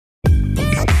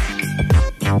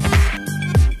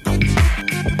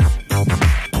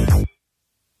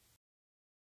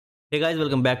Hey guys,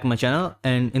 welcome back to my channel,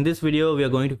 and in this video we are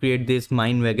going to create this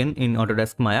mine wagon in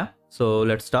Autodesk Maya. So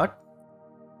let's start.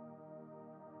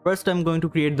 First I'm going to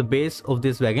create the base of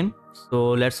this wagon. So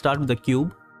let's start with the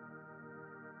cube.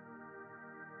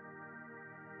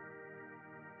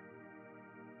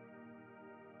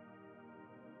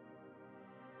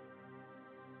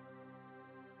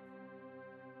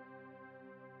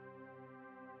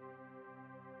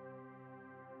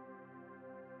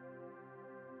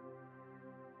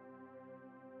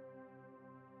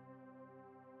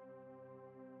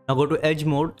 Now go to edge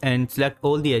mode and select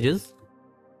all the edges.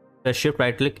 Press shift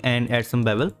right click and add some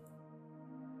bevel.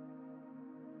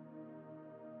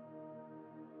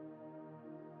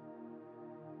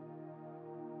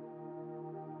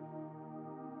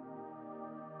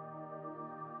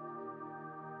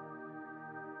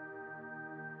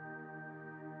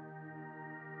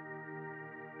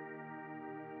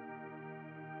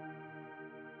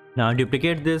 Now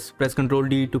duplicate this, press Ctrl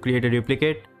D to create a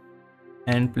duplicate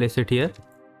and place it here.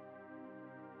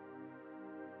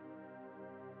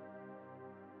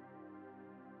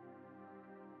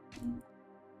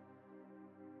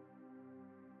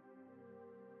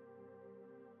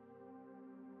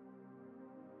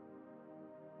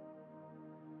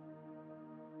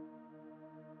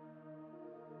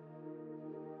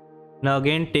 Now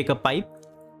again take a pipe,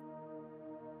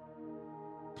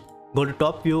 go to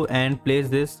top view and place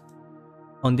this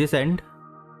on this end.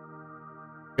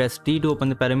 Press T to open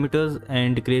the parameters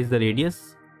and decrease the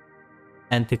radius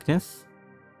and thickness.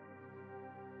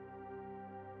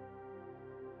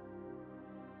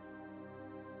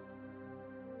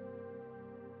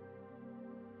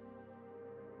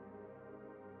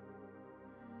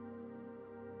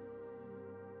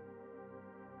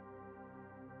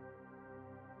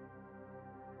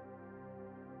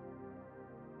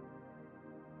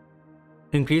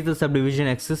 Increase the subdivision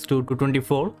axis to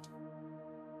 224.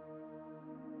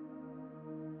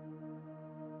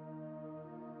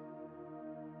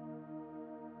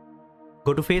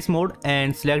 Go to face mode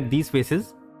and select these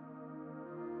faces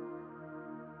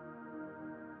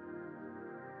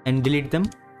and delete them.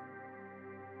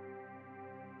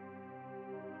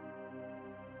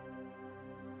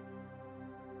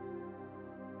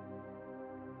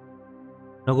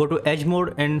 Now go to edge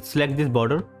mode and select this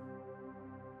border.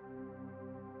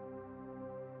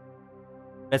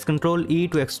 Press Ctrl E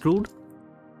to extrude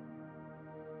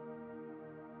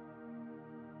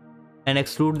and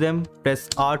extrude them. Press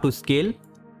R to scale.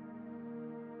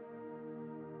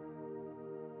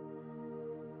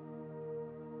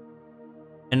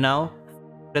 And now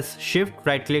press shift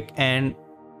right click and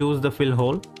choose the fill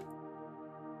hole.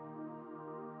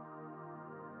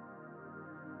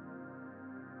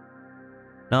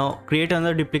 Now create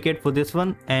another duplicate for this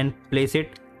one and place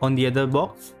it on the other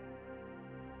box.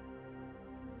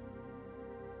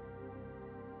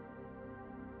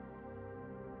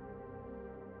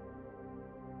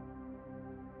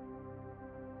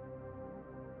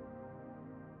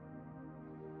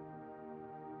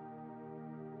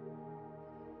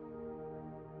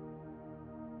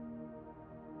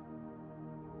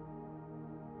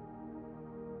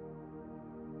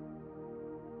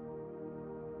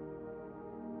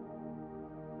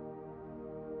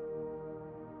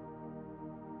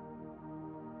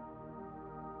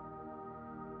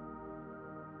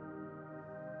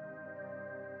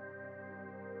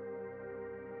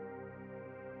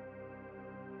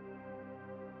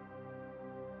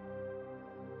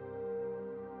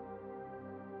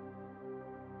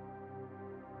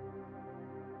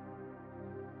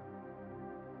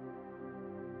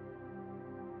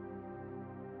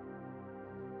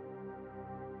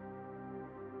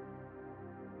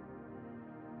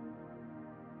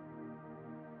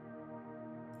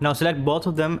 Now select both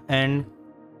of them and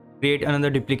create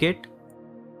another duplicate,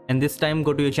 and this time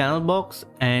go to your channel box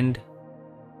and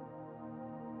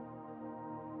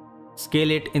scale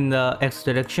it in the X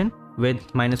direction with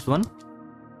 -1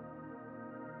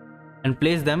 and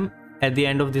place them at the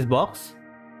end of this box.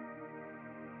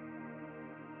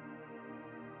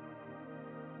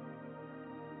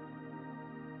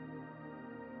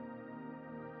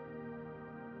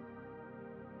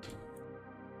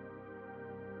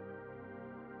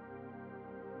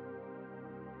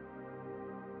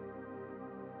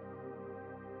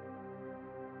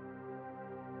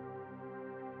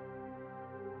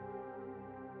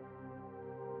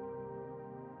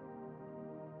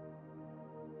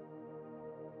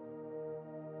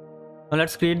 Now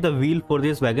let's create the wheel for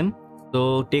this wagon.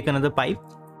 So take another pipe,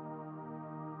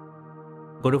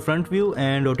 go to front view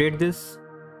and rotate this.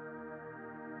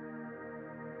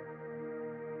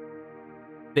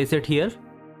 Place it here.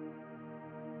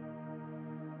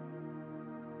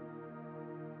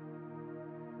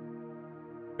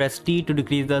 Press T to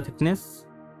decrease the thickness.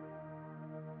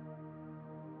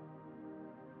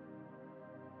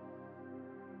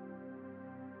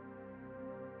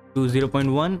 To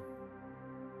 0.1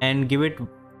 and give it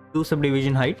 2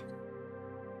 subdivision height.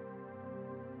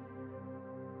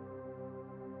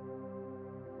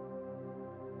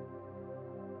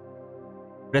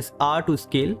 Press R to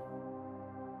scale.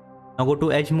 Now go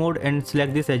to edge mode and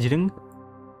select this edge ring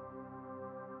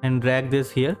and drag this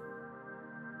here.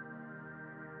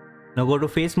 Now go to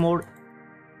face mode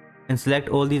and select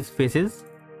all these faces.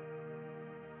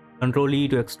 Ctrl E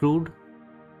to extrude.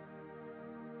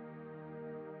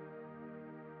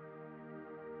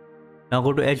 Now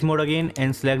go to edge mode again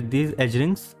and select these edge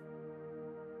rings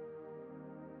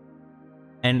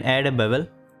and add a bevel.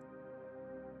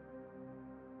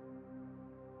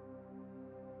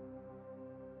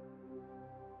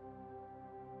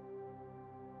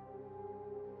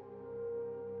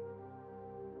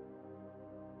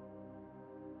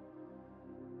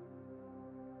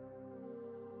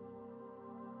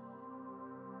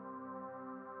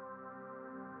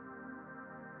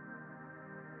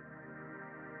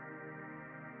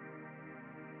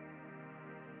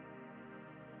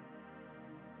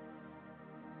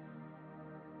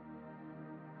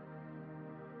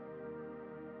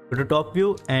 Go to top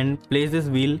view and place this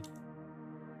wheel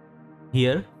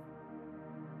here.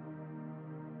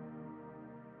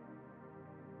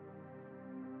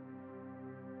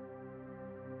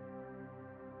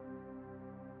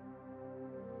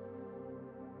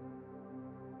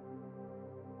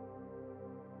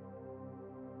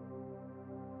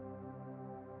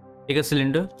 Take a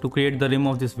cylinder to create the rim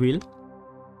of this wheel.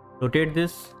 Rotate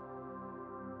this.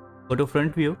 Go to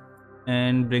front view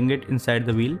and bring it inside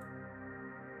the wheel.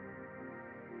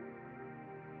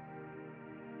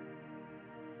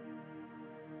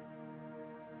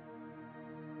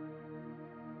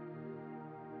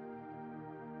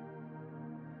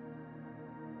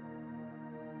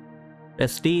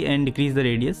 Press T and decrease the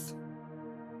radius.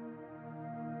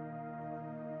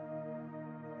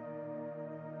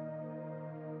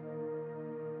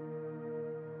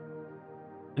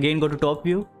 Again go to top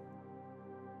view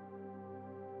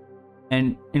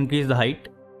and increase the height.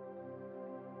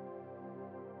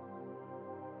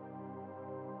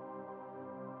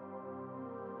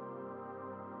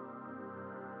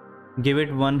 Give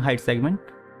it one height segment.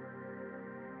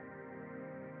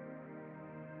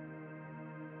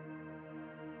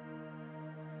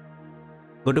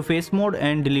 Go to face mode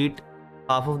and delete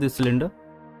half of the cylinder.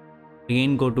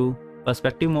 Again go to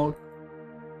perspective mode.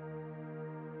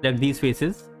 Select these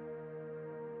faces.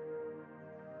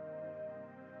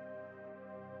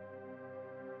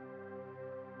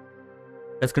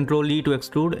 Press Ctrl E to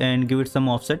extrude and give it some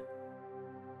offset.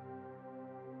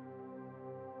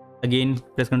 Again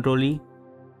press Ctrl E,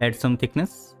 add some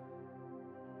thickness.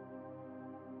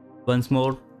 Once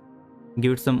more,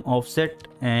 give it some offset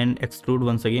and extrude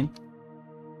once again.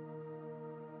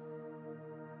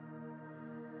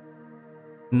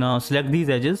 Now select these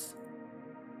edges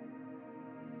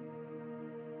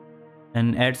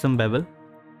and add some bevel.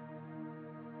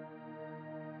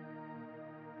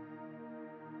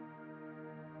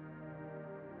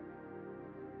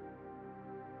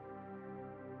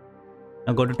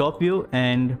 Now go to top view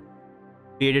and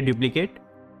create a duplicate.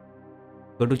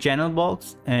 Go to channel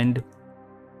box and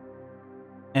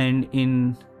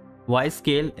in Y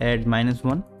scale add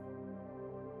 -1.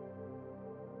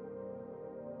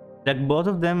 Select both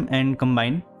of them and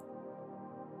combine.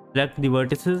 Select the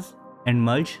vertices and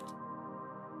merge.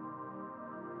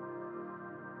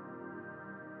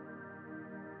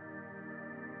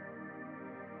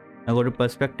 Now go to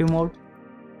perspective mode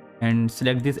and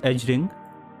select this edge ring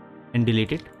and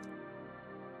delete it.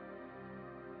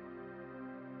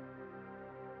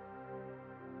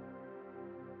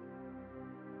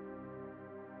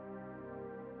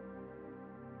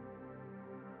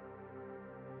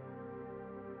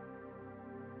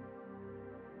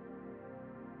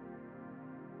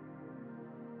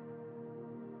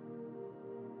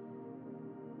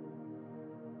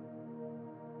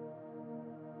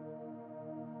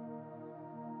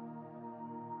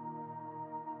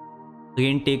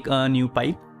 Again take a new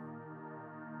pipe.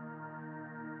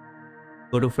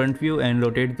 Go to front view and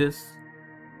rotate this.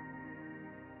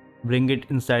 Bring it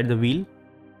inside the wheel.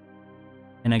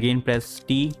 And again press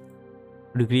T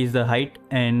to decrease the height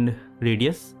and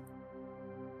radius.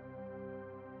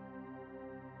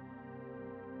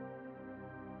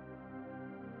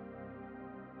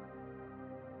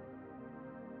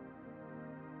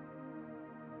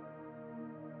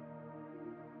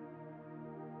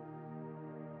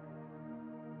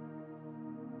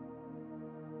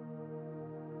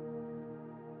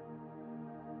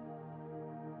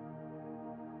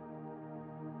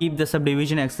 Keep the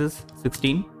subdivision axis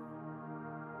 16.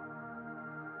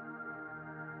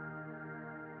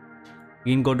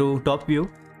 Again go to top view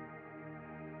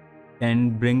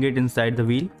and bring it inside the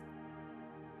wheel.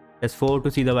 Press 4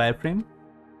 to see the wireframe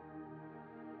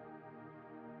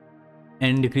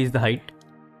and decrease the height.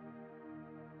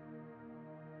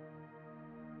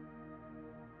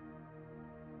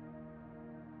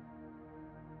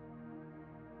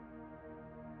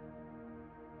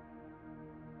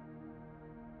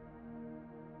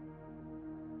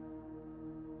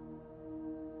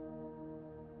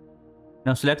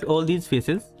 Now select all these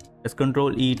faces, press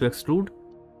Ctrl E to extrude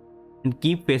and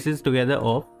keep faces together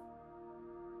off.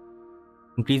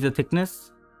 Increase the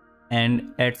thickness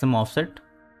and add some offset.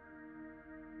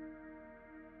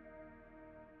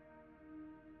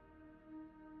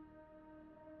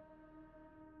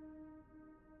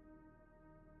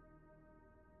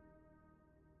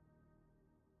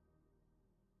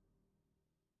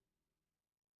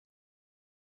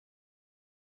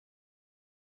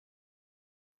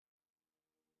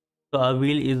 So our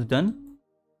wheel is done.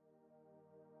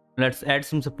 Let's add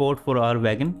some support for our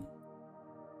wagon.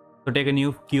 So take a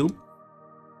new cube,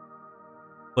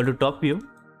 go to top view,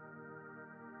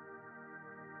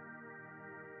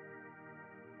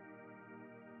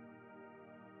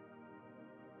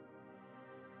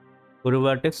 go to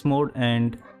vertex mode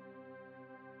and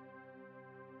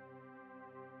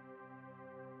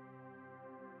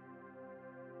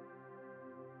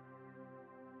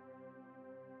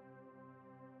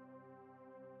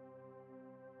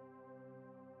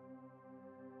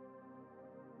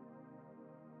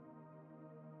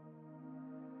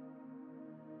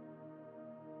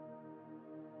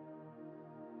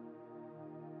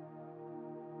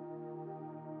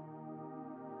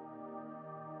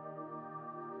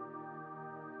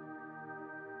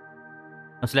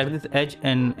now select this edge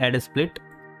and add a split.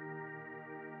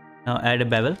 Now add a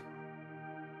bevel.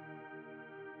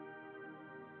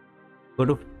 Go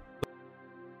to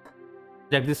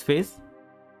select this face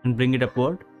and bring it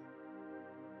upward.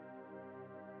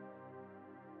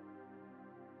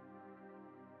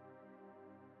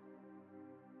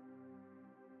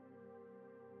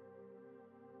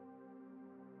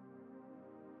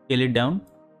 Scale it down.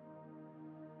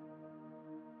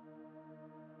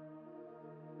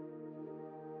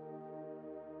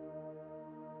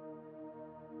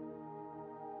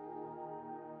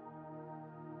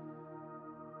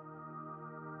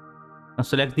 Now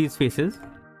select these faces,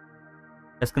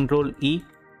 press Ctrl E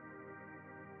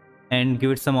and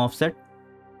give it some offset.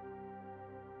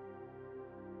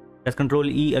 Press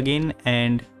Ctrl E again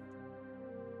and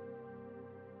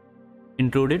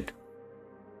intrude it.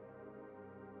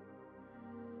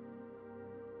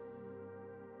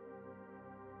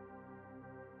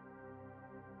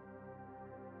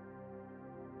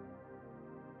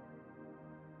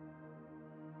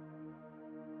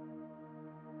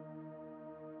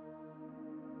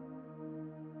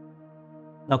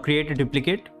 Now create a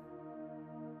duplicate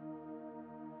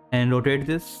and rotate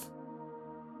this.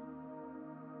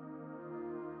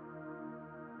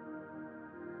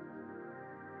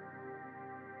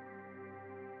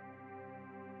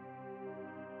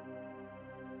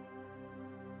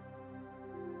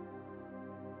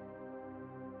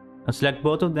 Now select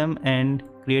both of them and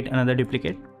create another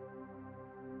duplicate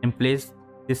and place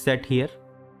this set here.